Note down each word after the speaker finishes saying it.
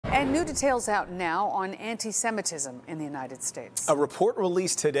And new details out now on anti-Semitism in the United States. A report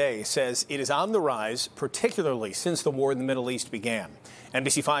released today says it is on the rise, particularly since the war in the Middle East began.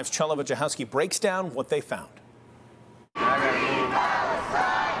 NBC5's Chella Wojciechowski breaks down what they found. A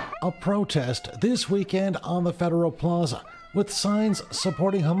protest this weekend on the Federal Plaza with signs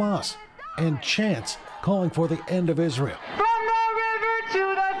supporting Hamas and chants calling for the end of Israel.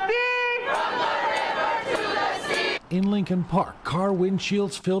 In Lincoln Park, car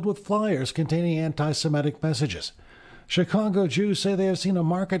windshields filled with flyers containing anti-Semitic messages. Chicago Jews say they have seen a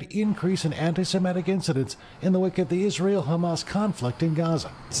marked increase in anti-Semitic incidents in the wake of the Israel-Hamas conflict in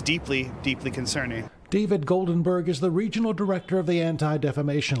Gaza. It's deeply, deeply concerning. David Goldenberg is the regional director of the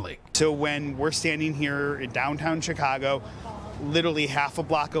Anti-Defamation League. So when we're standing here in downtown Chicago, literally half a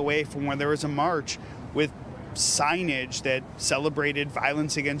block away from where there was a march with signage that celebrated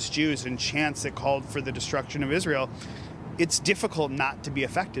violence against Jews and chants that called for the destruction of Israel, it's difficult not to be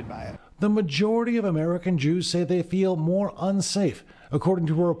affected by it. The majority of American Jews say they feel more unsafe, according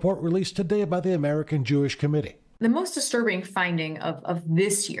to a report released today by the American Jewish Committee. The most disturbing finding of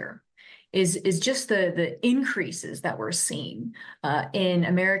this year is just the increases that we're seeing in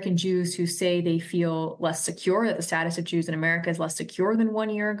American Jews who say they feel less secure, that the status of Jews in America is less secure than 1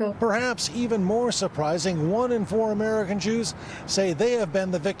 year ago. Perhaps even more surprising, 1 in 4 American Jews say they have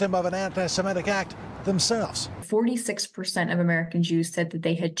been the victim of an anti-Semitic act themselves. 46% of American Jews said that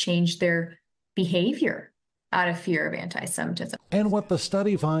they had changed their behavior out of fear of anti-Semitism. And what the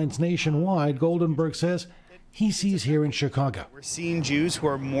study finds nationwide, Goldenberg says, he sees here in Chicago. We're seeing Jews who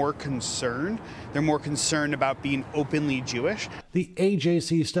are more concerned. They're more concerned about being openly Jewish. The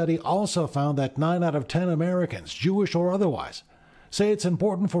AJC study also found that 9 out of 10 Americans, Jewish or otherwise, say it's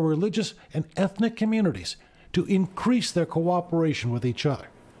important for religious and ethnic communities to increase their cooperation with each other.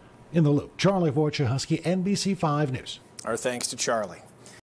 In the Loop, Charlie Wojciechowski, NBC5 News. Our thanks to Charlie.